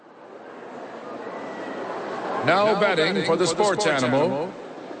Now betting for the sports animal,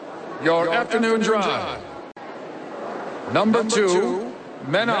 your afternoon drive. Number 2,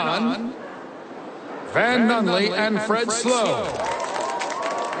 Men On, Van Nunley and Fred Slow.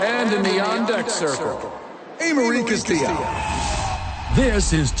 And in the on-deck circle, Amory Castillo.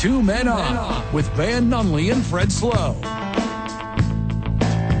 This is Two Men On with Van Nunley and Fred Slow.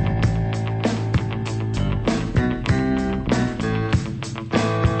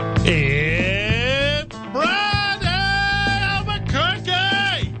 It's Friday,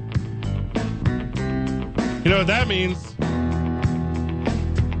 Albuquerque! You know what that means?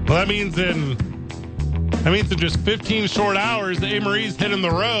 Well, that means in just 15 short hours, Amory's hitting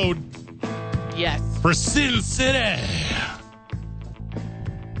the road. Yes. For Sin City.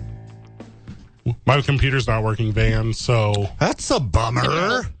 My computer's not working, Van, so... That's a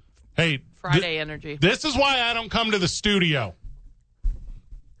bummer. Hey, Friday energy. This is why I don't come to the studio.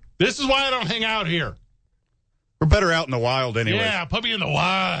 This is why I don't hang out here. We're better out in the wild anyway. Yeah, put me in the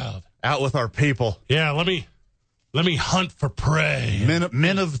wild. Out with our people. Yeah, let me hunt for prey.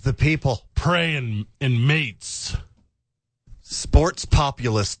 Men of the people. Prey and mates. Sports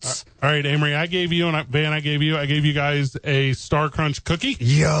populists. All right, Amory, I gave you, and Van, I gave you guys a Star Crunch cookie.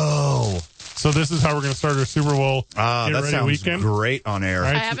 Yo. So this is how we're going to start our Super Bowl that sounds weekend. Great on air.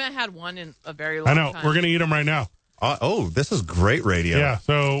 Right. I haven't had one in a very long time. I know. We're going to eat them right now. This is great radio. Yeah,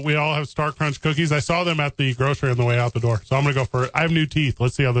 so we all have Star Crunch cookies. I saw them at the grocery on the way out the door. So I'm going to go for it. I have new teeth.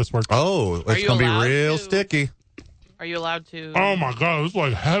 Let's see how this works. Oh, it's going to be real sticky. Are you allowed to? Oh, my God. This is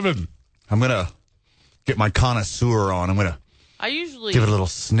like heaven. I'm going to get my connoisseur on. I'm going to give it a little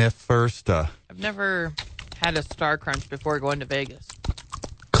sniff first. I've never had a Star Crunch before going to Vegas.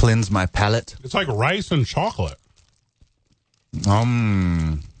 Cleanse my palate. It's like rice and chocolate.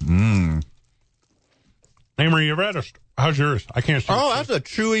 Amory, you ever had how's yours? I can't see. Oh, that's a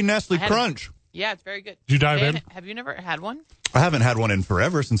chewy Nestle Crunch. Yeah, it's very good. Did you dive in? Have you never had one? I haven't had one in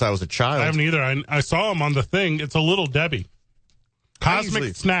forever since I was a child. I haven't either. I saw them on the thing. It's a Little Debbie.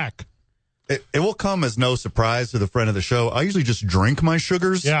 Cosmic snack. It will come as no surprise to the friend of the show. I usually just drink my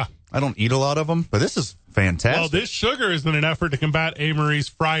sugars. Yeah. I don't eat a lot of them, but this is fantastic. Well, this sugar is in an effort to combat Amory's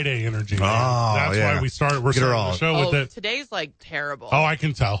Friday energy. Oh, that's why we're starting the show with it. Today's like terrible. Oh, I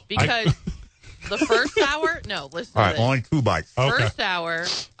can tell. Because the first hour, listen All to right, this. only 2 bites. Okay. First hour,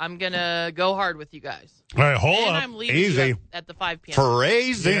 I'm going to go hard with you guys. All right, hold and up. I'm leaving Easy. you at the 5 p.m.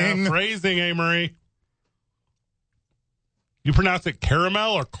 Phrasing. Yeah, phrasing, Amory. You pronounce it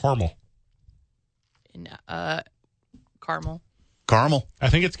caramel or caramel? Caramel. Caramel. I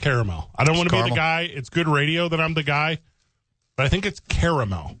think it's caramel. I don't want to be the caramel. guy. It's good radio that I'm the guy, but I think it's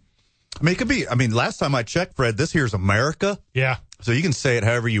caramel. I mean, it could be. I mean, last time I checked, Fred, this here's America. Yeah. So you can say it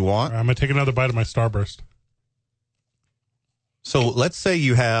however you want. All right, I'm going to take another bite of my Starburst. So let's say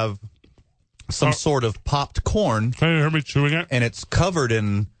you have some sort of popped corn. Can you hear me chewing it? And it's covered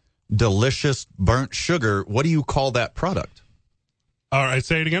in delicious burnt sugar. What do you call that product? All right,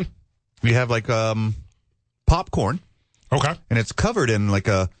 say it again. You have like popcorn. Okay. And it's covered in like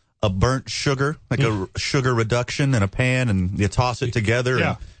a burnt sugar, like a sugar reduction in a pan, and you toss it together. Yeah.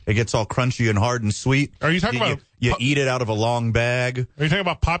 And it gets all crunchy and hard and sweet. Are you talking about... You eat it out of a long bag. Are you talking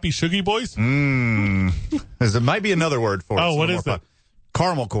about Poppy Shuggy Boys? There might be another word for it. Oh, what is that?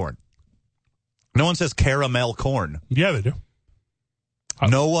 Caramel corn. No one says caramel corn. Yeah, they do.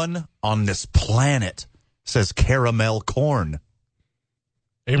 No one on this planet says caramel corn.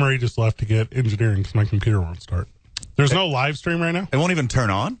 Amory just left to get engineering because my computer won't start. There's no live stream right now? It won't even turn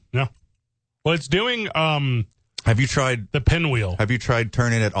on? No. Well, it's doing Have you tried the pinwheel. Have you tried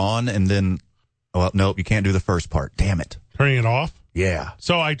turning it on and then... Well, nope, you can't do the first part. Damn it. Turning it off? Yeah.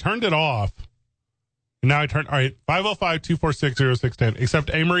 So I turned it off. And now I turned... All right, 505-246-0610.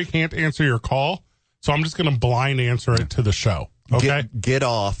 Except Amory can't answer your call. So I'm just going to blind answer it to the show. Okay? Get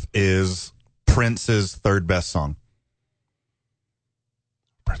Off is Prince's third best song.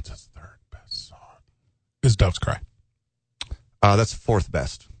 Prince's third best song is Dove's Cry. That's fourth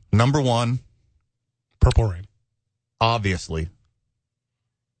best. Number 1, Purple Rain. obviously,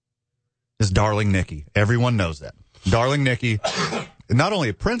 is Darling Nikki. Everyone knows that. Darling Nikki, not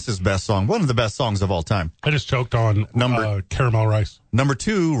only Prince's best song, one of the best songs of all time. I just choked on caramel rice. Number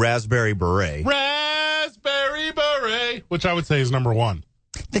 2, Raspberry Beret. Raspberry Beret, which I would say is number 1.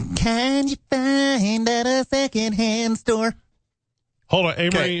 The kind you find at a secondhand store. Hold on,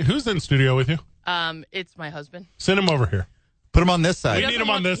 Amory, who's in studio with you? It's my husband. Send him over here. Put him on this side. We need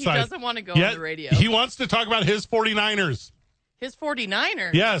him on this side. He doesn't want to go on the radio. He wants to talk about his 49ers. His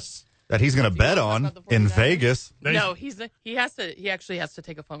 49ers? Yes. That he's going to bet on in Vegas. No, he actually has to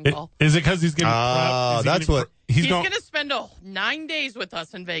take a phone call. Is it because he's going to... that's what... He's going to spend 9 days with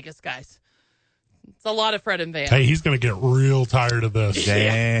us in Vegas, guys. It's a lot of Fred and Van. Hey, he's going to get real tired of this.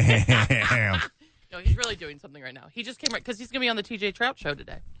 Damn. No, he's really doing something right now. He just came right because he's going to be on the TJ Trout show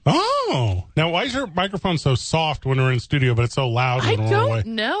today. Oh. Now, why is your microphone so soft when we're in studio, but it's so loud I when we're away?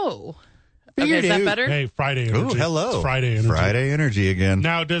 don't know. Okay, is that better? Hey, Friday energy. Ooh, hello. It's Friday energy. Friday energy again.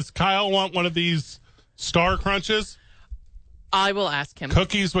 Now, does Kyle want one of these Star Crunches? I will ask him.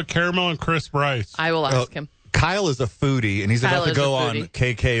 Cookies with caramel and crisp rice. I will ask him. Kyle is a foodie, and he's Kyle about to is a go on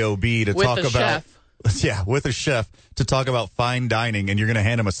foodie. KKOB to With talk a about. chef. Yeah, with a chef to talk about fine dining, and you're going to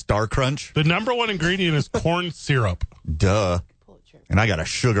hand him a Star Crunch? The number one ingredient is corn syrup. Duh. And I got a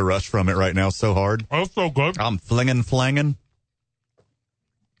sugar rush from it right now so hard. Oh, so good. I'm flanging.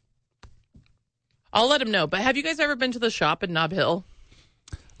 I'll let him know. But have you guys ever been to the shop in Nob Hill?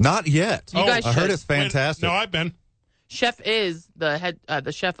 Not yet. You guys I heard should. it's fantastic. Wait, no, I've been. Chef is the head.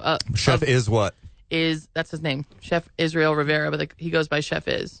 The chef. Chef is what? That's his name, Chef Israel Rivera, but he goes by Chef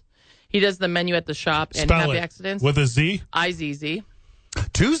Is. He does the menu at the shop and Spell Happy it. Accidents. With a Z? IZZ.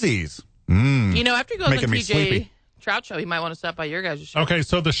 Two Z's. You know, after he goes on Making me TJ sleepy. Trout show, he might want to stop by your guys' show. Okay,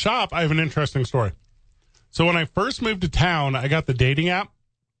 so the shop, I have an interesting story. So when I first moved to town, I got the dating app,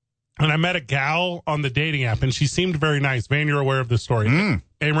 and I met a gal on the dating app, and she seemed very nice. Van, you're aware of this story. Amory,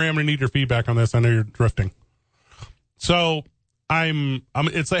 I'm going to need your feedback on this. I know you're drifting. So I'm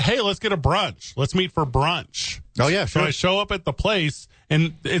it's like, hey, let's get a brunch. Let's meet for brunch. Oh, yeah, So sure. I show up at the place,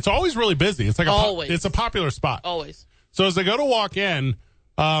 and it's always really busy. It's like Always. it's a popular spot. Always. So as I go to walk in,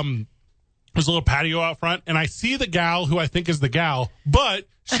 there's a little patio out front, and I see the gal who I think is the gal, but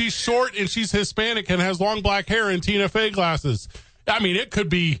she's short and she's Hispanic and has long black hair and Tina Fey glasses. I mean, it could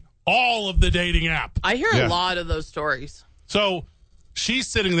be all of the dating app. I hear Yeah. a lot of those stories. So she's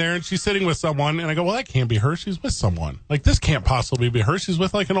sitting there, and she's sitting with someone, and I go, well, that can't be her. She's with someone. Like, this can't possibly be her. She's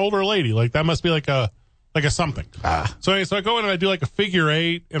with, like, an older lady. Like, that must be like a something. So I go in and I do like a figure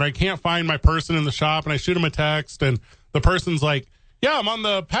eight, and I can't find my person in the shop, and I shoot him a text, and the person's like, yeah, I'm on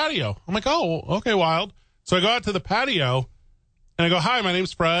the patio. I'm like, oh, okay, wild. So I go out to the patio, and I go, hi, my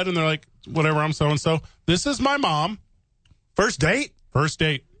name's Fred, and they're like, whatever, I'm so-and-so. This is my mom. First date? First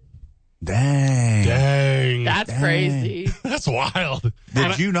date. Dang. Dang. That's crazy. That's wild.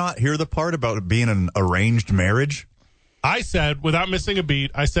 Did you not hear the part about it being an arranged marriage? I said, without missing a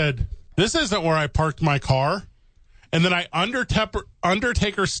beat, I said, this isn't where I parked my car. And then I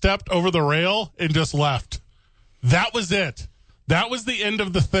Undertaker stepped over the rail and just left. That was it. That was the end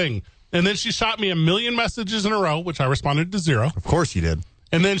of the thing. And then she shot me a million messages in a row, which I responded to 0. Of course you did.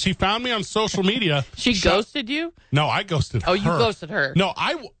 And then she found me on social media. She ghosted you? No, I ghosted her. Oh, you ghosted her. No,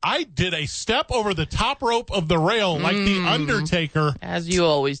 I did a step over the top rope of the rail like the Undertaker As you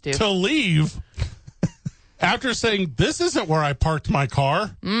always do. to leave after saying, this isn't where I parked my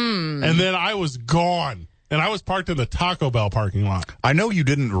car. And then I was gone. And I was parked in the Taco Bell parking lot. I know you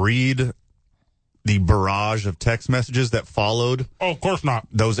didn't read the barrage of text messages that followed Oh, of course not.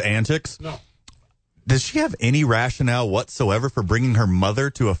 those antics. No. Does she have any rationale whatsoever for bringing her mother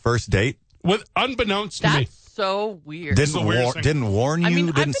to a first date? With unbeknownst to me. That's so weird. the weirdest thing. Didn't warn you? I mean,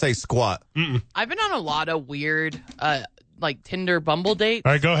 I've didn't been- say squat. I've been on a lot of weird, like Tinder Bumble dates,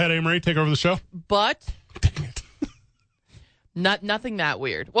 All right, go ahead, Amory. Take over the show. but nothing that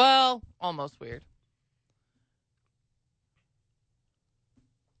weird. Well, almost weird.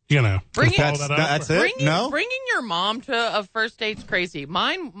 You know. Bring it- follow that up. That's it? No? Bringing your mom to a first date's crazy.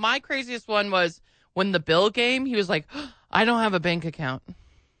 My craziest one was when the Bill game. He was like, "I don't have a bank account,"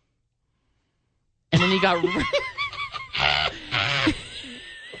 and then he got.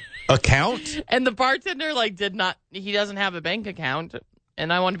 Account? And the bartender he doesn't have a bank account.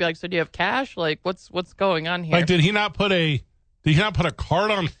 And I want to be like, so do you have cash? Like, what's going on here? Like, did he not put a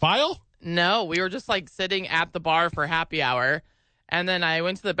card on file? No, we were just like sitting at the bar for happy hour. And then I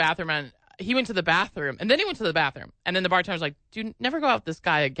went to the bathroom and he went to the bathroom and then he went to the bathroom. And then the bartender was like, dude, never go out with this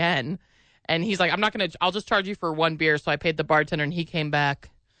guy again. And he's like, I'll just charge you for one beer. So I paid the bartender and he came back.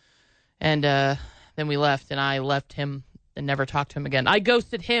 And then we left and I left him and never talked to him again. I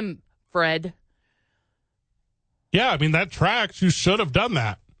ghosted him, Fred. Yeah, I mean, that tracks. You should have done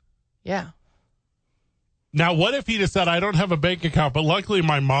that. Yeah. Now, what if he just said, I don't have a bank account, but luckily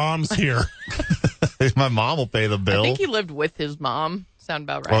my mom's here? My mom will pay the bill. I think he lived with his mom. Sound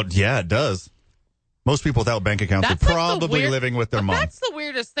about right. Well, yeah, it does. Most people without bank accounts That's are like the probably weird- living with their But mom. That's the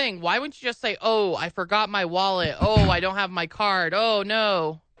weirdest thing. Why wouldn't you just say, oh, I forgot my wallet. Oh, I don't have my card. Oh,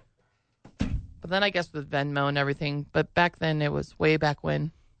 no. But then I guess with Venmo and everything. But back then, it was way back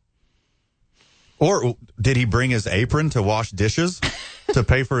when. Or did he bring his apron to wash dishes to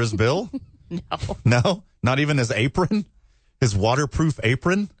pay for his bill? No. No? Not even his apron? His waterproof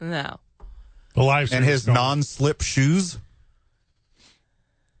apron? No. The live And his non-slip shoes?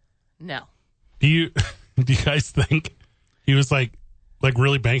 No. Do you guys think he was like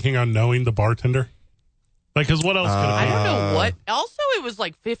really banking on knowing the bartender? Like, because what else could I it be? don't know what. Also, it was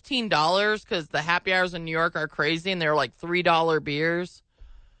like $15 because the happy hours in New York are crazy, and they're like $3 beers.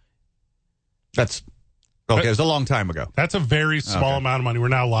 That's okay. It was a long time ago. That's a very small amount of money. We're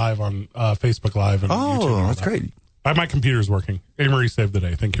now live on Facebook Live and YouTube. And all That's that. great. My computer's working. Amory saved the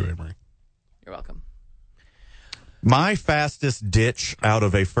day. Thank you, Amory. You're welcome. My fastest ditch out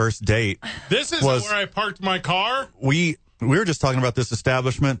of a first date. This is Was- where I parked my car. We were just talking about this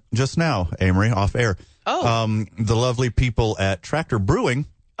establishment just now, Amory, off air. Oh. The lovely people at Tractor Brewing,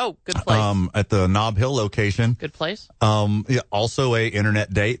 Oh, good place. at the Nob Hill location. Good place. Also a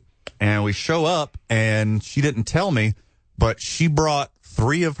internet date. And we show up, and she didn't tell me, but she brought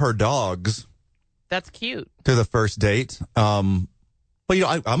 3 of her dogs That's cute. to the first date. But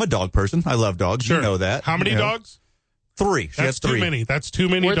I'm a dog person. I love dogs. Sure. You know that. How many You know. dogs? 3. She That's had 3. too many. That's too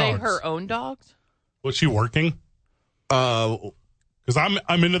many Were dogs. they her own dogs? Was she working? Because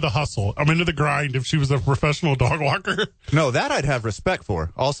I'm into the hustle. I'm into the grind. If she was a professional dog walker, No, that I'd have respect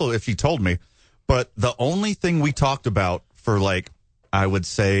for. Also, if she told me. But the only thing we talked about for, I would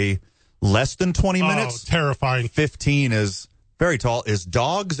say less than 20 minutes, terrifying. 15 is very tall, is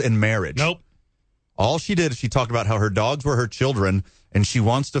dogs and marriage. Nope. All she did is she talked about how her dogs were her children, and she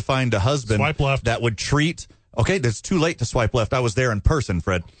wants to find a husband Swipe left. that would treat. Okay, it's too late to swipe left. I was there in person,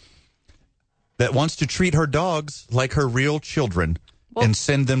 Fred. That wants to treat her dogs like her real children and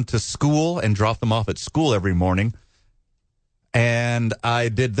send them to school and drop them off at school every morning. And I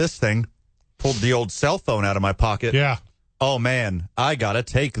did this thing, pulled the old cell phone out of my pocket. Yeah. Oh, man, I got to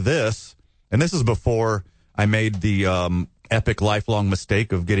take this. And this is before I made the epic lifelong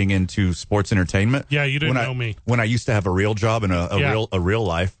mistake of getting into sports entertainment. Yeah, you didn't When know me. When I used to have a real job and Yeah. a real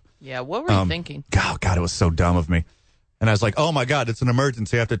life. Yeah, what were you thinking? God, it was so dumb of me. And I was like, oh, my God, it's an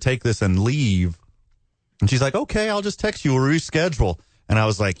emergency. I have to take this and leave. And she's like, okay, I'll just text you. We'll reschedule. And I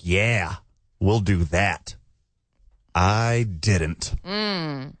was like, yeah, we'll do that. I didn't.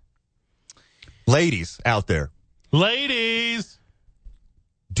 Ladies out there, Ladies.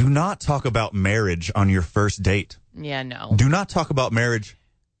 do not talk about marriage on your first date. Yeah, no. Do not talk about marriage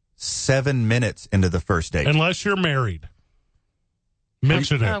 7 minutes into the first date. Unless you're married.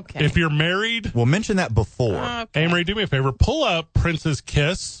 Mention it. Okay. If you're married, We'll mention that before. Okay. Amory, do me a favor. Pull up Prince's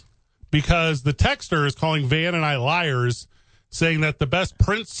Kiss, because the texter is calling Van and I liars, saying that the best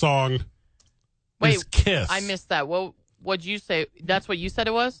Prince song is Wait, Kiss. I missed that. What'd you say? That's what you said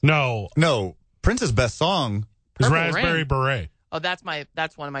it was? No, No, Prince's best song. it's Purple Raspberry Rain. Beret. Oh, that's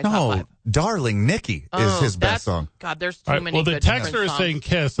one of my top No, 5. Darling Nikki Oh, is his best that's- song. God, there's too All right, many well, the good Prince texter is songs. saying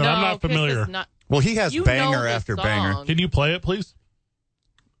Kiss, and no, I'm not Kiss familiar. is not, Well, he has you banger know this after song. banger. Can you play it, please?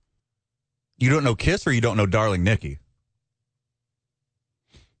 You don't know Kiss or you don't know Darling Nikki?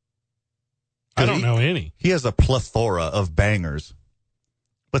 I don't know any. He has a plethora of bangers.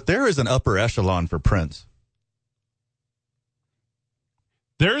 But there is an upper echelon for Prince.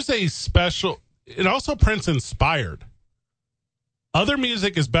 There's a special, and also Prince inspired. Other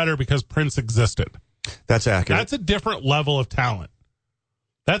music is better because Prince existed. That's accurate. That's a different level of talent.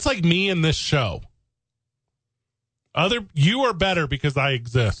 That's like me in this show. You are better because I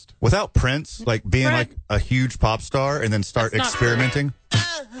exist. Without Prince, like being Fred. like a huge pop star and then start That's not- experimenting.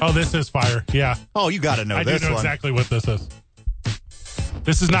 Oh, this is fire. Yeah, Oh, you got to know I do this know one. exactly what this is.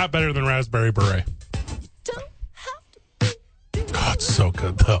 This is not better than Raspberry Beret. God, it's so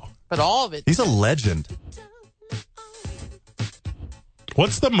good though. But all of it. He's a legend.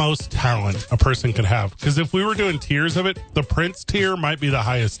 What's the most talent a person could have? Because if we were doing tiers of it, the Prince tier might be the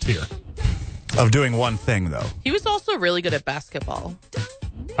highest tier. Of doing one thing, though. He was also really good at basketball.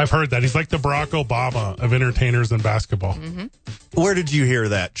 I've heard that. He's like the Barack Obama of entertainers in basketball. Mm-hmm. Where did you hear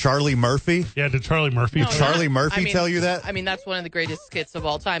that? Charlie Murphy? Yeah, did Charlie Murphy? No, Charlie not- Murphy tell you that? I mean, that's one of the greatest skits of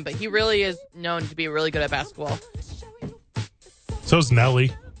all time, but he really is known to be really good at basketball. So's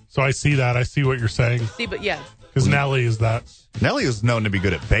Nelly. So I see that. I see what you're saying. See, but yeah. Because Nelly is that. Nelly is known to be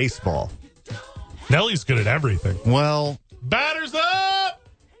good at baseball. Nelly's good at everything. Well, Batters up!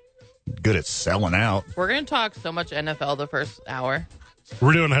 good at selling out. We're going to talk so much NFL the first hour.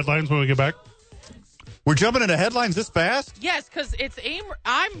 We're doing headlines when we get back. We're jumping into headlines this fast? Yes, because it's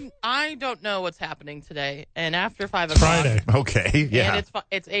I don't know what's happening today, and after 5 o'clock, Friday. Okay, yeah. and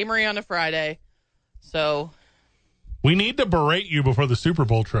it's Amory on a Friday, so We need to berate you before the Super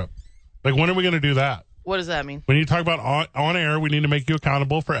Bowl trip. Like, when are we going to do that? what does that mean? We need to talk about on air. We need to make you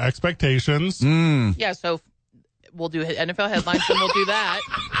accountable for expectations. Yeah, so we'll do NFL headlines, and we'll do that,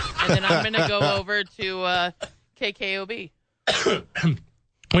 and then I'm going to go over to KKOB.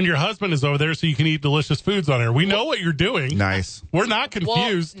 when your husband is over there so you can eat delicious foods on air. We know what you're doing. Nice. We're not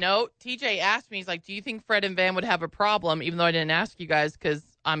confused. Well, no, TJ asked me, he's like, do you think Fred and Van would have a problem, even though I didn't ask you guys, because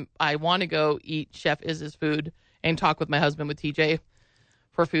I want to go eat Chef Iz's food and talk with my husband with TJ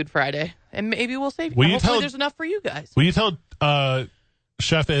for Food Friday. And maybe we'll save you. Hopefully there's enough for you guys. Will you tell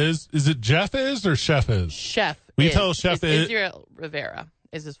Chef Is it Jeff Is or Chef Is? Chef Will you Iz. tell Chef Is? Israel Rivera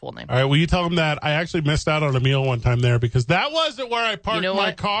is his full name. All right, will you tell him that I actually missed out on a meal one time there because that wasn't where I parked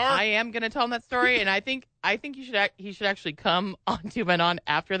my car? I am going to tell him that story, and I think he should actually come on to and on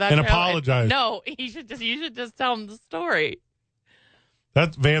after that and show apologize. No, you should just tell him the story.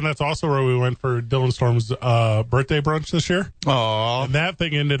 That's also where we went for Dylan Storm's birthday brunch this year. Aww. And that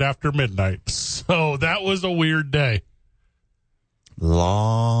thing ended after midnight. So that was a weird day.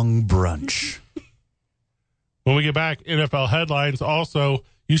 Long brunch. When we get back, NFL headlines. Also,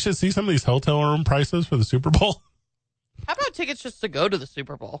 you should see some of these hotel room prices for the Super Bowl. How about tickets just to go to the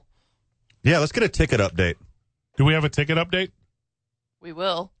Super Bowl? Yeah, let's get a ticket update. Do we have a ticket update? We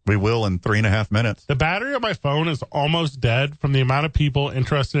will. We will in 3.5 minutes. The battery on my phone is almost dead from the amount of people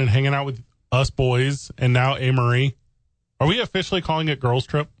interested in hanging out with us boys and now A-Marie. Are we officially calling it Girls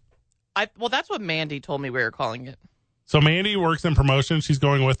Trip? Well, that's what Mandy told me we were calling it. So Mandy works in promotion. She's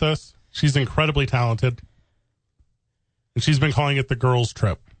going with us. She's incredibly talented. And she's been calling it the Girls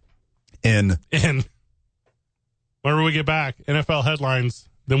Trip. In. Whenever we get back, NFL headlines,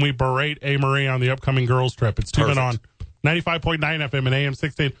 then we berate A-Marie on the upcoming Girls Trip. It's 2 Men On. 95.9 FM and AM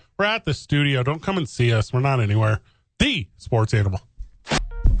 16. We're at the studio. Don't come and see us. We're not anywhere. The Sports Animal.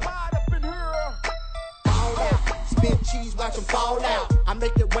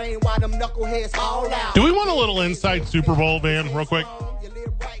 Do we want a little inside Super Bowl, Van, real quick?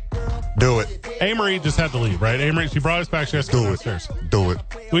 Do it. A-Marie just had to leave, right? A-Marie, she brought us back. She has to go downstairs. Do it.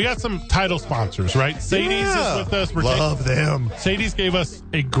 We got some title sponsors, right? Sadie's is with us. Love them. Sadie's gave us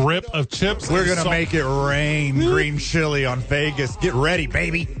a grip of chips. We're going to make it rain green chili on Vegas. Get ready,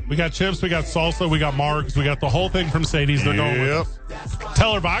 baby. We got chips, we got salsa, we got margs, we got the whole thing from Sadie's. They're going with us.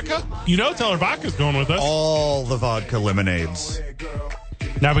 Teller Vodka? You know Teller Vodka's going with us. All the vodka lemonades.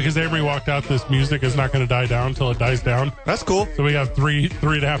 Now, because Avery walked out, this music is not going to die down until it dies down. That's cool. So we got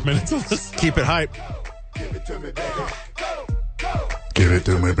 3.5 minutes of this. Keep it hype. Give it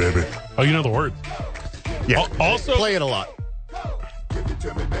to me, baby. Oh, you know the words. Yeah. Also, play it a lot.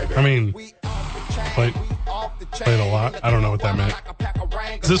 I mean, play it a lot. I don't know what that meant.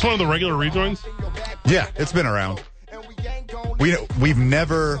 Is this one of the regular rejoins? Yeah, it's been around. We've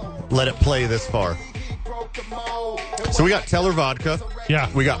never let it play this far. So we got Teller Vodka.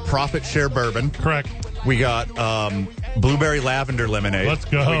 Yeah. We got Profit Share Bourbon. Correct. We got Blueberry Lavender Lemonade. Let's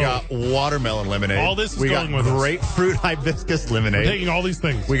go. We got Watermelon Lemonade. All this is we going got with us. Grapefruit Hibiscus Lemonade. We're taking all these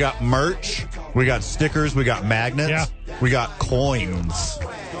things. We got merch. We got stickers. We got magnets. Yeah. We got coins.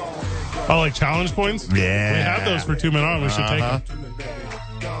 Oh, like challenge coins? Yeah. We have those for 2 Men On. We should take them.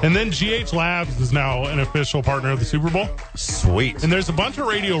 And then GH Labs is now an official partner of the Super Bowl. Sweet. And there's a bunch of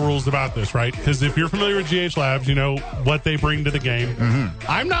radio rules about this, right? Because if you're familiar with GH Labs, you know what they bring to the game. Mm-hmm.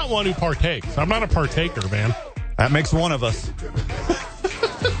 I'm not one who partakes. I'm not a partaker, man. That makes one of us.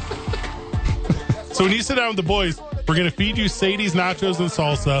 So when you sit down with the boys, we're going to feed you Sadie's nachos and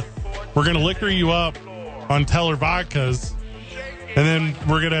salsa. We're going to liquor you up on Teller Vodkas. And then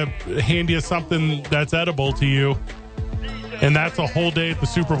we're going to hand you something that's edible to you. And that's a whole day at the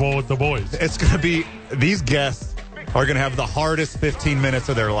Super Bowl with the boys. It's going to be, these guests are going to have the hardest 15 minutes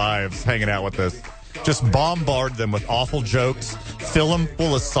of their lives hanging out with us. Just bombard them with awful jokes, fill them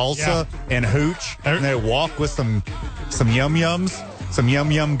full of salsa and hooch, and they walk with some yum-yums, some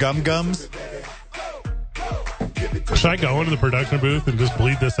yum-yum gum-gums. Should I go into the production booth and just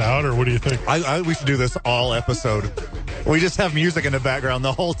bleed this out, or what do you think? We should do this all episode. We just have music in the background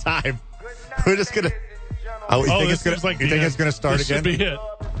the whole time. We're just going to... you think it's going to start this again? Should be it.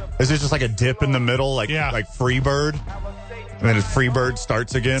 Is there just like a dip in the middle, like Freebird? And then Freebird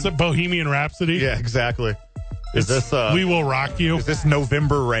starts again? It's a Bohemian Rhapsody. Yeah, exactly. Is this... We Will Rock You. Is this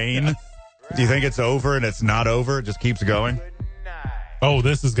November Rain? Do you think it's over and it's not over? It just keeps going? Oh,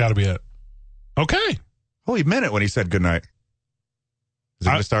 this has got to be it. Okay. Oh, he meant it when he said goodnight. Is it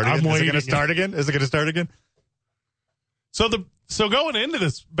going to start again? Is it going to start again? Is it going to start again? So going into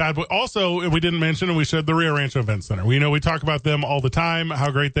this bad boy, also, we didn't mention, and we should, the Rio Rancho Event Center. We know we talk about them all the time, how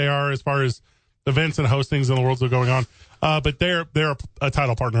great they are as far as events and hostings in the world that are going on. But they're a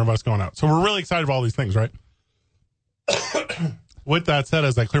title partner of us going out. So we're really excited about all these things, right? With that said,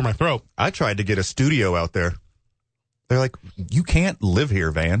 as I clear my throat. I tried to get a studio out there. They're like, you can't live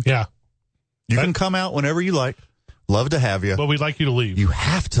here, Van. Yeah. You can come out whenever you like. Love to have you. But we'd like you to leave. You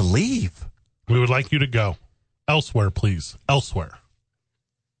have to leave. We would like you to go elsewhere, please. Elsewhere.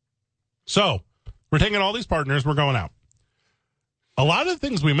 So we're taking all these partners. We're going out. A lot of the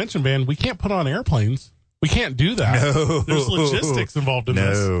things we mentioned, Van, we can't put on airplanes. We can't do that. No. There's logistics involved in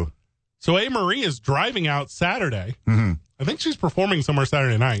this. No. So A. Marie is driving out Saturday. Mm-hmm. I think she's performing somewhere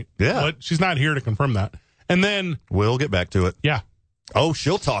Saturday night. Yeah. But she's not here to confirm that. And then, We'll get back to it. yeah, Oh,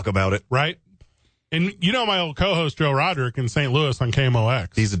 she'll talk about it. right? And you know my old co-host, Joe Roderick, in St. Louis on KMOX.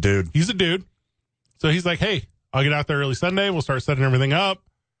 He's a dude. He's a dude. So he's like, hey, I'll get out there early Sunday. We'll start setting everything up.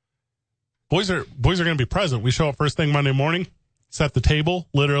 Boys are going to be present. We show up first thing Monday morning, set the table,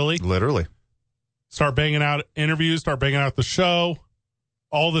 literally. Literally. Start banging out interviews, start banging out the show,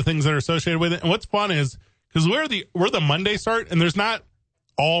 all the things that are associated with it. And what's fun is, because we're the Monday start, and there's not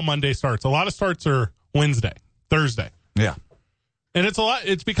all Monday starts. A lot of starts are Wednesday, Thursday. Yeah. And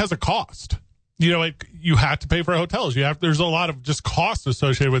it's because of cost. You know, you have to pay for hotels. There's a lot of just cost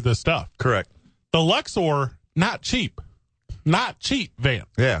associated with this stuff. Correct. The Luxor, not cheap. Not cheap, Van.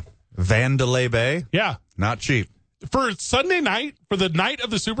 Yeah. Vandalay Bay, Yeah. not cheap. For Sunday night, for the night of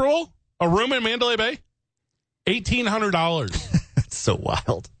the Super Bowl, a room in Mandalay Bay, $1,800. It's so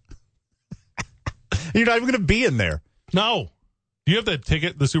wild. You're not even going to be in there. No. Do you have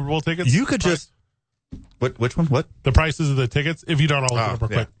the Super Bowl tickets? You could just. Which one? What? The prices of the tickets, if you don't all look it up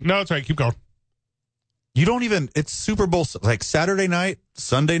real yeah. quick. No, it's right. Keep going. You don't even. It's Super Bowl, like Saturday night,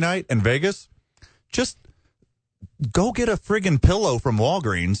 Sunday night in Vegas. Just go get a friggin' pillow from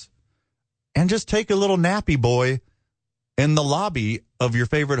Walgreens and just take a little nappy boy in the lobby of your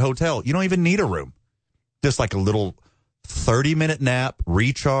favorite hotel. You don't even need a room. Just like a little 30-minute nap,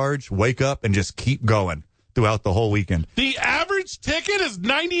 recharge, wake up, and just keep going throughout the whole weekend. The average ticket is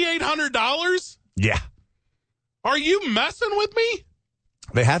 $9,800? Yeah. Are you messing with me?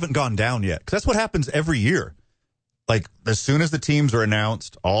 They haven't gone down yet, because that's what happens every year. Like, as soon as the teams are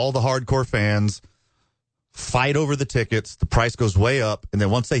announced, all the hardcore fans fight over the tickets, the price goes way up, and then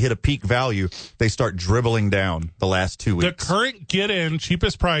once they hit a peak value, they start dribbling down the last 2 weeks. The current get-in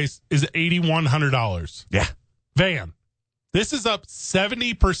cheapest price is $8,100. Yeah, Van, this is up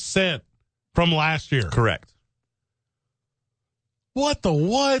 70% from last year. correct. What the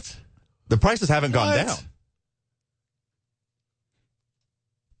what? The prices haven't gone What? down.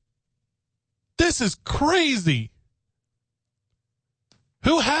 This is crazy.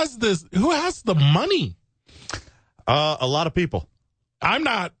 Who has this? Who has the money? A lot of people. I'm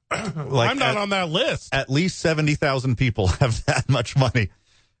not. Like I'm not on that list. At least 70,000 people have that much money.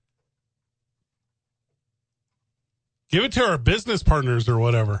 Give it to our business partners or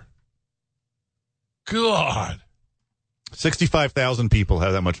whatever. God. 65,000 people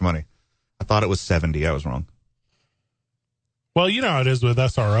have that much money. I thought it was 70. I was wrong. Well, you know how it is with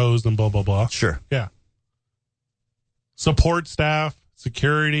SROs and blah, blah, blah. Sure. Yeah. Support staff,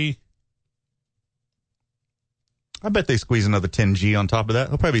 security. I bet they squeeze another 10G on top of that.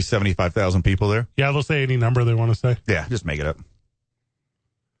 There'll probably be 75,000 people there. Yeah, they'll say any number they want to say. Yeah, just make it up.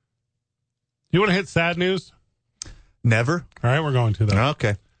 You want to hit sad news? Never? All right, we're going to that.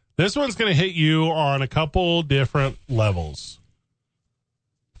 Okay. This one's going to hit you on a couple different levels.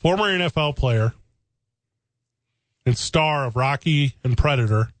 Former NFL player and star of Rocky and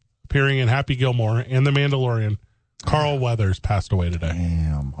Predator, appearing in Happy Gilmore and The Mandalorian, Carl Weathers passed away today.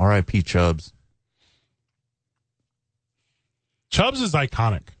 Damn. R.I.P. Chubbs. Chubbs is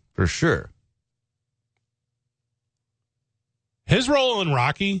iconic. For sure. His role in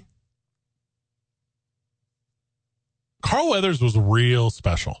Rocky, Carl Weathers was real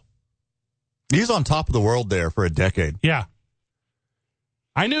special. He's on top of the world there for a decade. Yeah.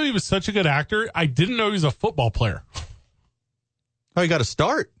 I knew he was such a good actor. I didn't know he was a football player. Oh, you got to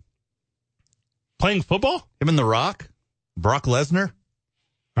start. Playing football? Him and The Rock, Brock Lesnar.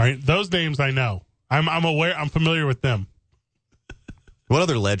 All right, those names I know. I'm aware. I'm familiar with them. What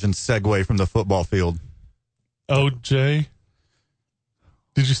other legends segue from the football field? OJ.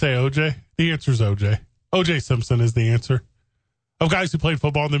 Did you say OJ? The answer is OJ. OJ Simpson is the answer. Of guys who played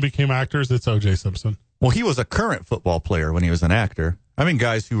football and then became actors, it's OJ Simpson. Well, he was a current football player when he was an actor. I mean,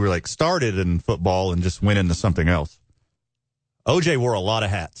 guys who were like started in football and just went into something else. OJ wore a lot of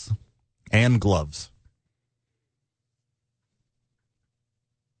hats and gloves.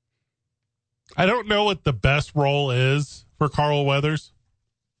 I don't know what the best role is for Carl Weathers.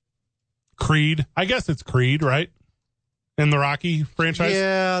 Creed. I guess it's Creed, right? In the Rocky franchise.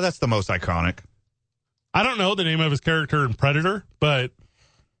 Yeah, that's the most iconic. I don't know the name of his character in Predator, but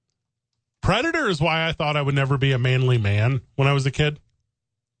Predator is why I thought I would never be a manly man when I was a kid.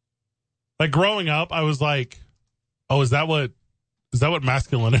 Like growing up, I was like, oh, is that what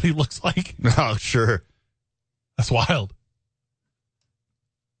masculinity looks like? Oh, sure. That's wild.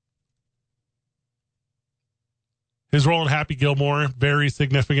 His role in Happy Gilmore, very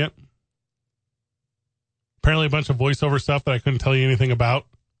significant. Apparently a bunch of voiceover stuff that I couldn't tell you anything about.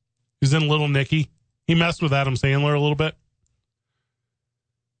 He's in Little Nicky. He messed with Adam Sandler a little bit.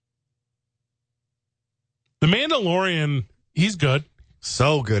 The Mandalorian, he's good.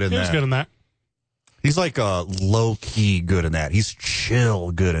 So good in He was that. good in that. He's like low-key good in that. He's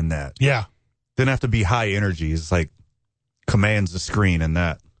chill good in that. Yeah. Didn't have to be high energy. He's like commands the screen in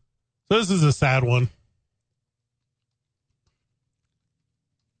that. So this is a sad one.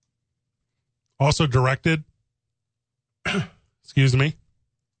 Also directed. Excuse me.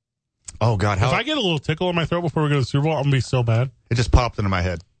 Oh, God. If I get a little tickle in my throat before we go to the Super Bowl, I'm going to be so bad. It just popped into my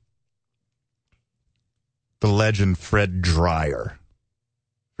head. The legend Fred Dryer.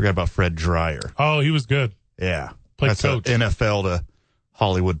 Forgot about Fred Dryer. Oh, he was good. Yeah. Played That's coach. a NFL to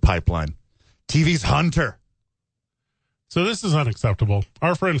Hollywood pipeline. TV's Hunter. So this is unacceptable.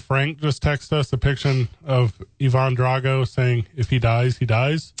 Our friend Frank just texted us a picture of Ivan Drago saying if he dies, he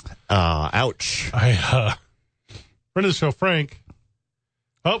dies. Ouch. Friend of the show, Frank.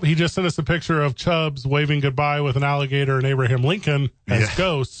 Oh, he just sent us a picture of Chubbs waving goodbye with an alligator and Abraham Lincoln as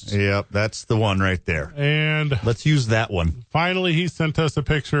ghosts. Yep, that's the one right there. And Let's use that one. finally, he sent us a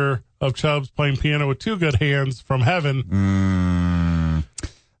picture of Chubbs playing piano with two good hands from heaven.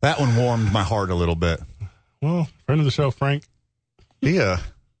 That one warmed my heart a little bit. Well, friend of the show, Frank. Yeah.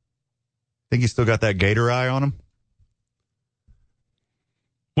 Think he's still got that gator eye on him?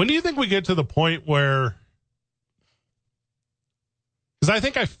 When do you think we get to the point where... Because I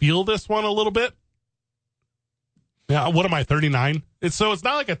think I feel this one a little bit. Yeah, what am I, 39? It's not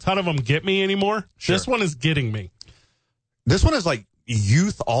like a ton of them get me anymore. Sure. This one is getting me. This one is like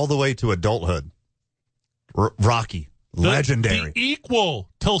youth all the way to adulthood. Rocky. Legendary. The equal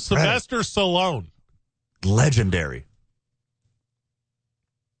till Sylvester Stallone. Legendary.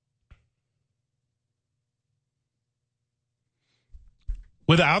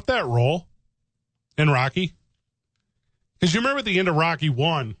 Without that role in Rocky, because you remember at the end of Rocky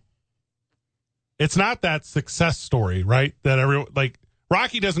 1, it's not that success story, right? That everyone, like,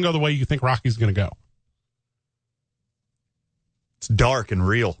 Rocky doesn't go the way you think Rocky's going to go. It's dark and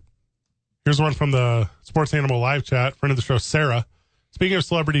real. Here's one from the Sports Animal live chat, friend of the show, Sarah. Speaking of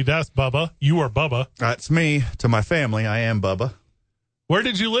celebrity deaths, Bubba, you are Bubba. That's me. To my family, I am Bubba. Where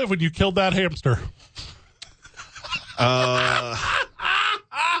did you live when you killed that hamster?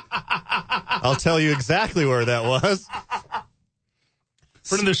 I'll tell you exactly where that was.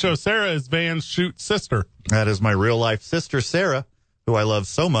 Friend of the show, Sarah, is Van's shoot sister. That is my real life sister, Sarah, who I love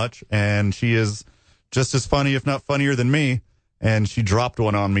so much. And she is just as funny, if not funnier than me. And she dropped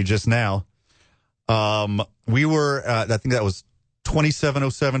one on me just now. We were, I think that was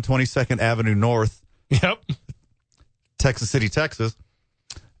 2707 22nd Avenue North, Yep. Texas City, Texas.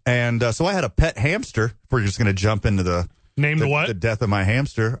 And so I had a pet hamster. If we're just going to jump into the What? the death of my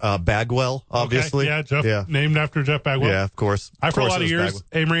hamster. Bagwell, obviously. Okay. Yeah, Jeff. Named after Jeff Bagwell. Yeah, of course. For a lot of years,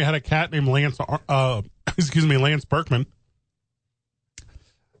 Amory had a cat named Lance Berkman.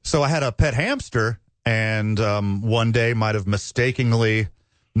 So I had a pet hamster, and one day might have mistakenly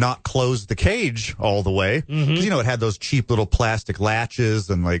not closed the cage all the way. Because, it had those cheap little plastic latches,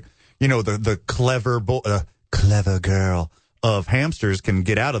 and the clever girl of hamsters can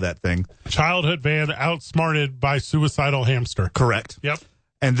get out of that thing. Childhood Van outsmarted by suicidal hamster. Correct. Yep.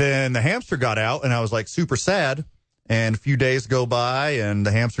 And then the hamster got out, and I was like super sad. And a few days go by, and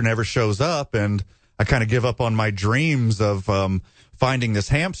the hamster never shows up. And I kind of give up on my dreams of finding this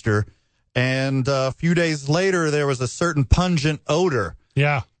hamster. And a few days later, there was a certain pungent odor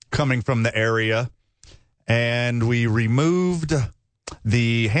coming from the area. And we removed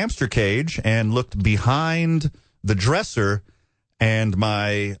the hamster cage and looked behind the dresser. And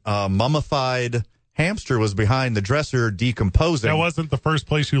my mummified hamster was behind the dresser decomposing. That wasn't the first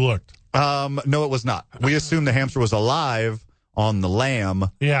place you looked. No, it was not. We assumed the hamster was alive on the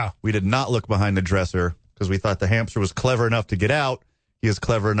lamb. Yeah. We did not look behind the dresser because we thought the hamster was clever enough to get out. He is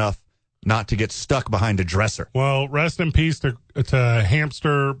clever enough not to get stuck behind a dresser. Well, rest in peace to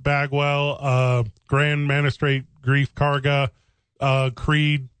Hamster Bagwell, Grand Magistrate Grief Karga,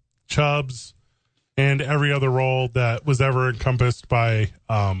 Creed, Chubbs, and every other role that was ever encompassed by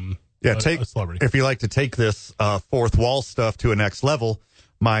a celebrity. If you like to take this fourth wall stuff to a next level,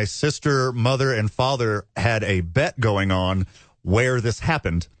 my sister, mother, and father had a bet going on where this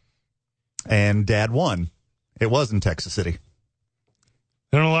happened, and Dad won. It was in Texas City.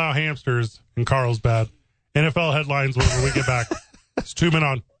 They don't allow hamsters in Carlsbad. NFL headlines when we get back. It's 2 Men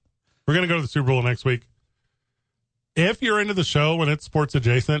On. We're going to go to the Super Bowl next week. If you're into the show when it's sports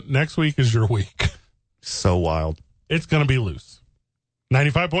adjacent, next week is your week. So wild. It's going to be loose.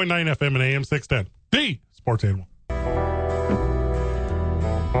 95.9 FM and AM 610. The Sports Animal.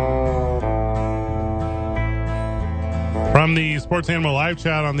 From the Sports Animal live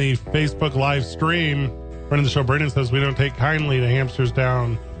chat on the Facebook live stream, friend of the show, Brendan, says we don't take kindly to hamsters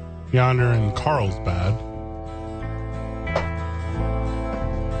down yonder in Carlsbad.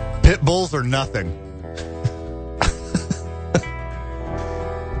 Pit bulls are nothing.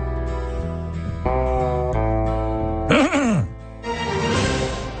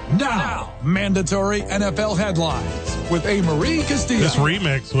 Now, mandatory NFL headlines with A. Marie Castillo. This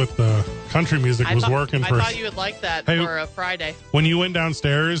remix with the country music was working for I us. thought you would like that Hey, for a Friday. When you went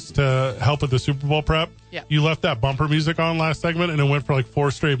downstairs to help with the Super Bowl prep, Yeah. you left that bumper music on last segment, and it went for like 4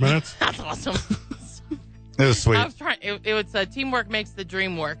 straight minutes. That's awesome. It was sweet. I was trying. It was teamwork makes the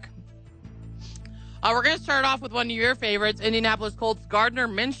dream work. We're going to start off with one of your favorites, Indianapolis Colts Gardner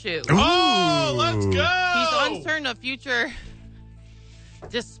Minshew. Oh, let's go! He's uncertain of future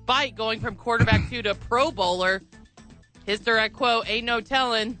despite going from quarterback 2 to Pro Bowler. His direct quote, "Ain't no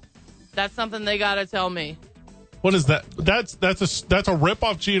telling. That's something they got to tell me." What is that? That's a rip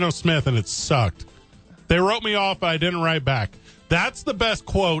off Geno Smith, and it sucked. They wrote me off, but I didn't write back. That's the best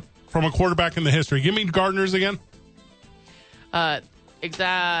quote from a quarterback in the history. Give me Gardner's again.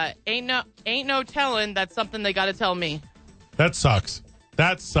 Ain't no telling. That's something they got to tell me. That sucks.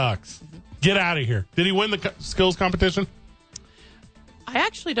 Get out of here. Did he win the skills competition? I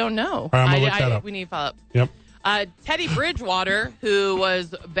actually don't know. All right, I'm gonna look that up. We need to follow up. Yep. Teddy Bridgewater, who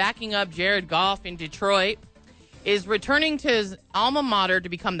was backing up Jared Goff in Detroit, is returning to his alma mater to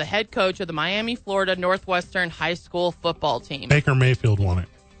become the head coach of the Miami, Florida Northwestern High School football team. Baker Mayfield won it.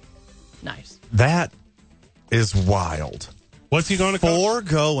 Nice. That is wild. What's he going to coach?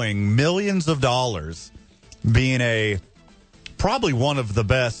 Foregoing millions of dollars, being probably one of the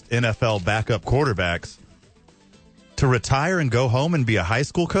best NFL backup quarterbacks, to retire and go home and be a high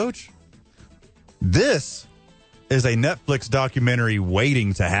school coach? This is a Netflix documentary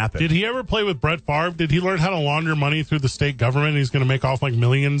waiting to happen. Did he ever play with Brett Favre? Did he learn how to launder money through the state government? And he's going to make off like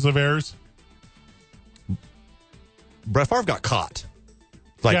millions of heirs? Brett Favre got caught.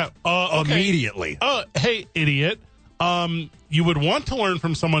 Okay. Immediately. Hey, idiot. You would want to learn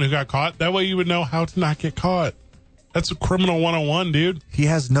from someone who got caught. That way you would know how to not get caught. That's a criminal 101, dude. He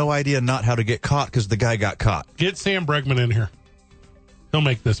has no idea not how to get caught because the guy got caught. Get Sam Bregman in here. He'll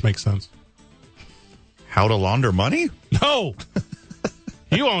make this make sense. How to launder money? No.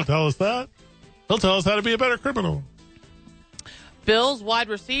 He won't tell us that. He'll tell us how to be a better criminal. Bills wide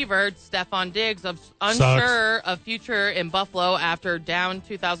receiver Stephon Diggs unsure of future in Buffalo after down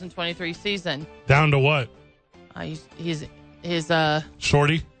 2023 season. Down to what? His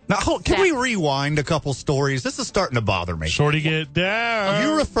Shorty? Now, can we rewind a couple stories? This is starting to bother me. Shorty get down.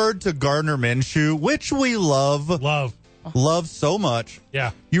 You referred to Gardner Minshew, which we love so much.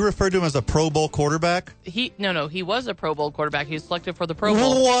 Yeah. You referred to him as a Pro Bowl quarterback? He was a Pro Bowl quarterback. He was selected for the Pro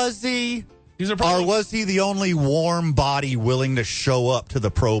Bowl. Was he? Or was he the only warm body willing to show up to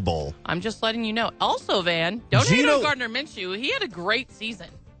the Pro Bowl? I'm just letting you know. Also, Van, don't hate on Gardner Minshew. He had a great season.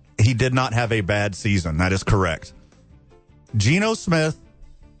 He did not have a bad season. That is correct. Geno Smith,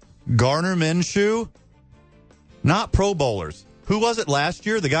 Gardner Minshew, not Pro Bowlers. Who was it last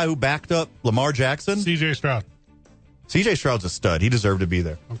year? The guy who backed up Lamar Jackson? C.J. Stroud. C.J. Stroud's a stud. He deserved to be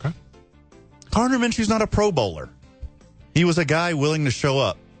there. Okay. Gardner Minshew's not a Pro Bowler. He was a guy willing to show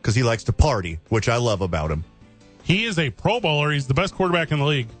up because he likes to party, which I love about him. He is a Pro Bowler. He's the best quarterback in the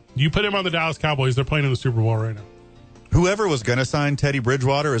league. You put him on the Dallas Cowboys, they're playing in the Super Bowl right now. Whoever was going to sign Teddy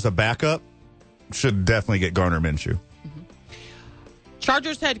Bridgewater as a backup should definitely get Gardner Minshew.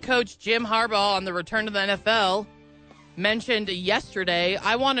 Chargers head coach Jim Harbaugh on the return to the NFL mentioned yesterday,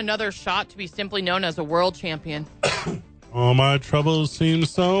 "I want another shot to be simply known as a world champion." All my troubles seem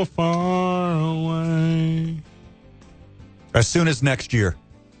so far away. As soon as next year.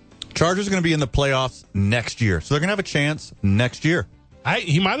 Chargers are going to be in the playoffs next year. So they're going to have a chance next year.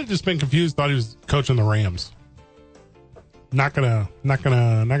 He might have just been confused, thought he was coaching the Rams. Not gonna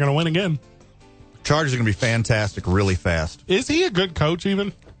win again. Chargers are going to be fantastic really fast. Is he a good coach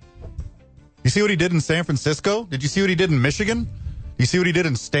even? You see what he did in San Francisco? Did you see what he did in Michigan? You see what he did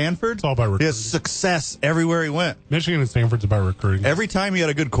in Stanford? It's all about recruiting. He has success everywhere he went. Michigan and Stanford's about recruiting. Every time he had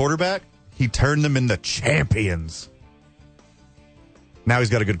a good quarterback, he turned them into champions. Now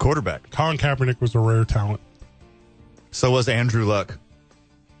he's got a good quarterback. Colin Kaepernick was a rare talent. So was Andrew Luck.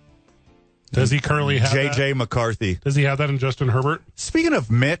 Does he currently have J.J. McCarthy. Does he have that in Justin Herbert? Speaking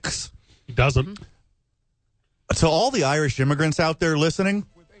of mix, he doesn't. To all the Irish immigrants out there listening,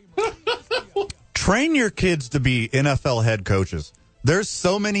 train your kids to be NFL head coaches. There's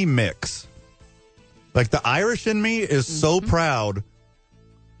so many mix. Like the Irish in me is so proud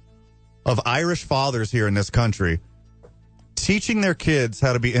of Irish fathers here in this country teaching their kids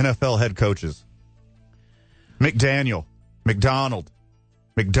how to be NFL head coaches. McDaniel, McDonald,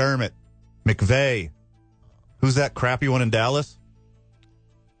 McDermott, McVay. Who's that crappy one in Dallas?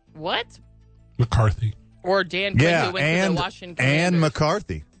 What? McCarthy. Or Dan Quinn, who went to the Washington Commanders. And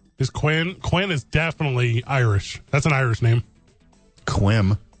McCarthy. Is Quinn is definitely Irish. That's an Irish name.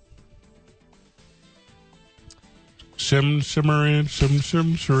 Quim. Shimmery.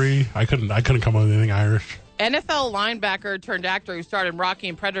 I couldn't come up with anything Irish. NFL linebacker turned actor who starred in Rocky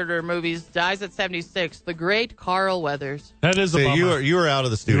and Predator movies dies at 76. The great Carl Weathers. That is a bummer. You were out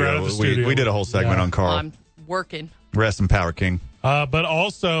of the studio. You were out of the studio. We did a whole segment on Carl. I'm working. Rest in power, King. But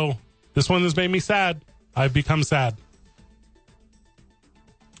also, this one has made me sad. I've become sad.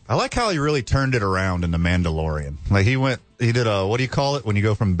 I like how he really turned it around in The Mandalorian. Like he did a, what do you call it when you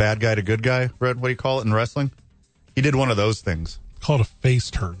go from bad guy to good guy, Fred? What do you call it in wrestling? He did one of those things. Called a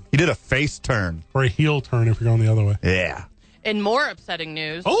face turn. He did a face turn. Or a heel turn if you're going the other way. Yeah. In more upsetting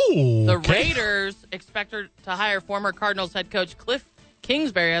news, the Raiders expect to hire former Cardinals head coach Cliff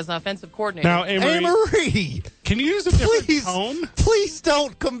Kingsbury as an offensive coordinator. Now, Amory, can you use a different tone? Please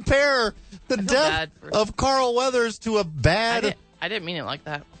don't compare the death of Carl Weathers to a bad... I didn't mean it like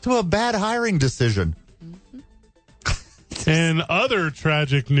that. To a bad hiring decision. In other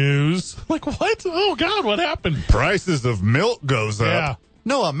tragic news, like what? Oh, God, what happened? Prices of milk goes up. Yeah.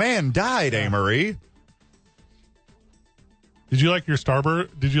 No, a man died, Amory. Did you like your Star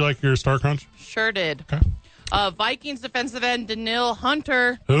Crunch? Sure did. Okay. Vikings defensive end Daniil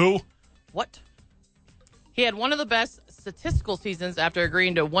Hunter. Who? What? He had one of the best statistical seasons after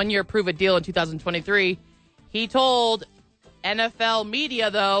agreeing to a one-year prove-it deal in 2023. He told NFL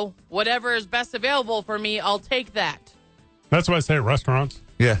media, though, whatever is best available for me, I'll take that. That's what I say at restaurants.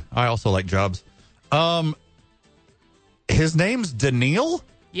 Yeah, I also like jobs. His name's Daniil?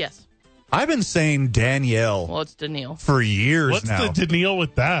 Yes. I've been saying Danielle. Well, it's Daniil. For years What's now. What's the Daniil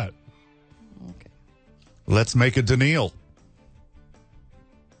with that? Okay. Let's make a Daniil.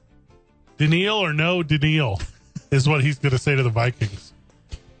 Daniil or no Daniil is what he's going to say to the Vikings.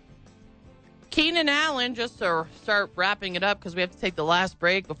 Keenan Allen, just to start wrapping it up because we have to take the last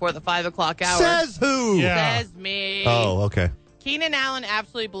break before the 5 o'clock hour. Says who? Yeah. Says me. Oh, okay. Keenan Allen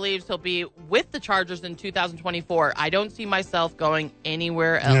absolutely believes he'll be with the Chargers in 2024. I don't see myself going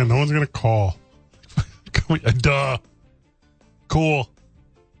anywhere else. Yeah, no one's going to call. Duh. Cool.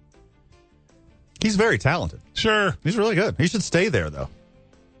 He's very talented. Sure. He's really good. He should stay there, though.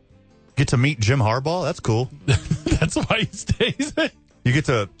 Get to meet Jim Harbaugh? That's cool. That's why he stays there. You get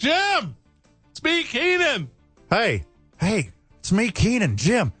to... Jim! It's me, Keenan! Hey, it's me, Keenan.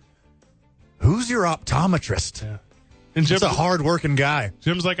 Jim, who's your optometrist? Yeah. And Jim's a hard-working guy.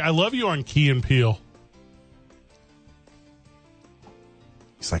 Jim's like, I love you on Key and Peele.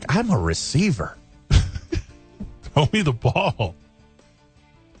 He's like, I'm a receiver. Throw me the ball.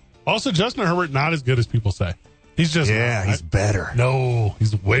 Also, Justin Herbert, not as good as people say. He's just... Yeah, he's better. No,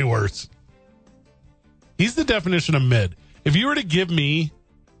 he's way worse. He's the definition of mid. If you were to give me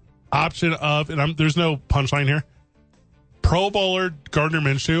option of, and there's no punchline here, Pro Bowler Gardner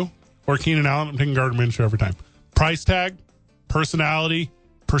Minshew or Keenan Allen, I'm taking Gardner Minshew every time. Price tag, personality,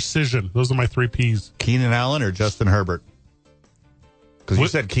 precision. Those are my 3 Ps. Keenan Allen or Justin Herbert? Because you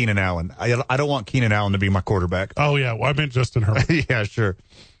said Keenan Allen. I don't want Keenan Allen to be my quarterback. Oh, yeah. Well, I meant Justin Herbert. Yeah, sure.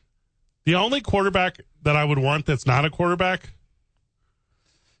 The only quarterback that I would want that's not a quarterback?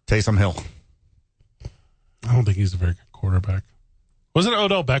 Taysom Hill. I don't think he's a very good quarterback. Wasn't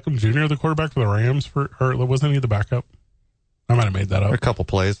Odell Beckham Jr. the quarterback for the Rams? Or wasn't he the backup? I might have made that up. A couple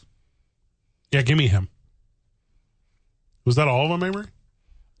plays. Yeah, give me him. Was that all of them,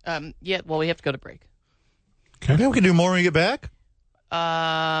 Amory? Yeah, well, we have to go to break. Okay, we can do more when we get back.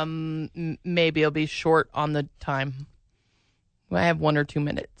 Maybe it'll be short on the time. I have 1 or 2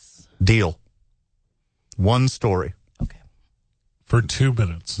 minutes. Deal. One story. Okay. For 2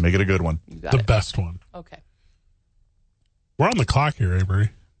 minutes. Make it a good one. You got The it. best one. Okay. We're on the clock here, Avery.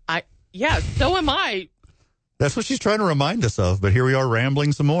 Yeah, so am I. That's what she's trying to remind us of, but here we are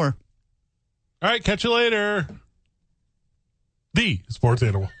rambling some more. All right, catch you later. The Sports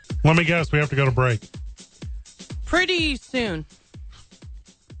Animal. Let me guess, we have to go to break. Pretty soon.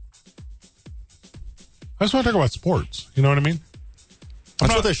 I just want to talk about sports. You know what I mean?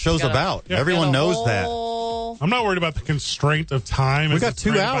 That's what this show's about. Yeah. Everyone knows that. I'm not worried about the constraint of time. We as got it's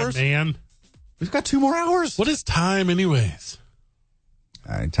 2 created by hours. Man. We've got 2 more hours. What is time, anyways?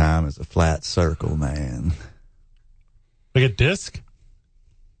 Time is a flat circle, man. Like a disc?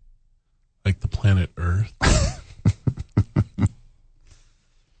 Like the planet Earth?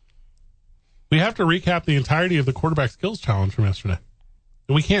 We have to recap the entirety of the quarterback skills challenge from yesterday.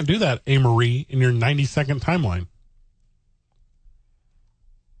 And we can't do that, Amory, in your 90-second timeline.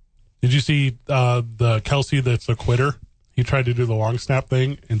 Did you see the Kelsey that's a quitter He tried to do the long snap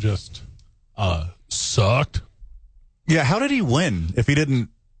thing and just sucked. Yeah, how did he win if he didn't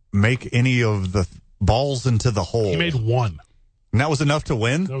make any of the balls into the hole? He made one. And that was enough to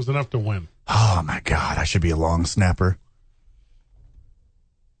win? That was enough to win. Oh, my God. I should be a long snapper.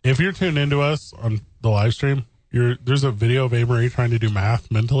 If you're tuned into us on the live stream, there's a video of Amory trying to do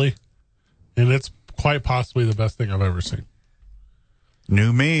math mentally, and it's quite possibly the best thing I've ever seen.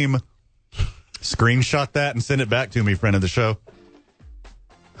 New meme. Screenshot that and send it back to me, friend of the show.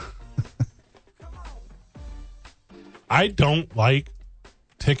 I don't like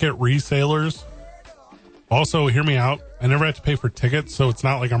ticket resellers. Also, hear me out. I never had to pay for tickets, so it's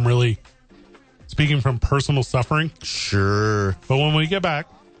not like I'm really speaking from personal suffering. Sure. But when we get back,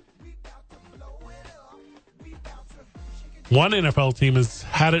 one NFL team has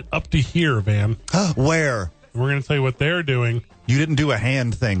had it up to here, Van. Where? We're going to tell you what they're doing You didn't do a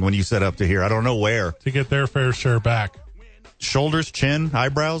hand thing when you said up to here. I don't know where. to get their fair share back. Shoulders, chin,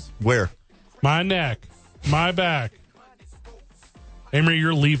 eyebrows? Where? My neck, my back. Amory,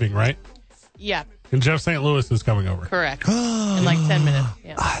 you're leaving, right? Yeah, And Jeff St. Louis is coming over. correct. In like 10 minutes.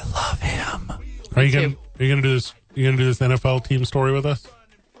 Yeah. I love him. Are you gonna do this? You gonna do this NFL team story with us?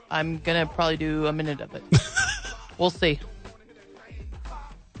 I'm going to probably do a minute of it. We'll see.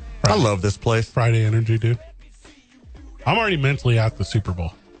 I love this place. Friday energy, dude. I'm already mentally at the Super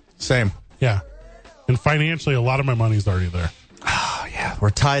Bowl. Same. Yeah. And financially, a lot of my money's already there. Oh, yeah. We're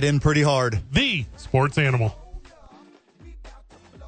tied in pretty hard. The Sports Animal.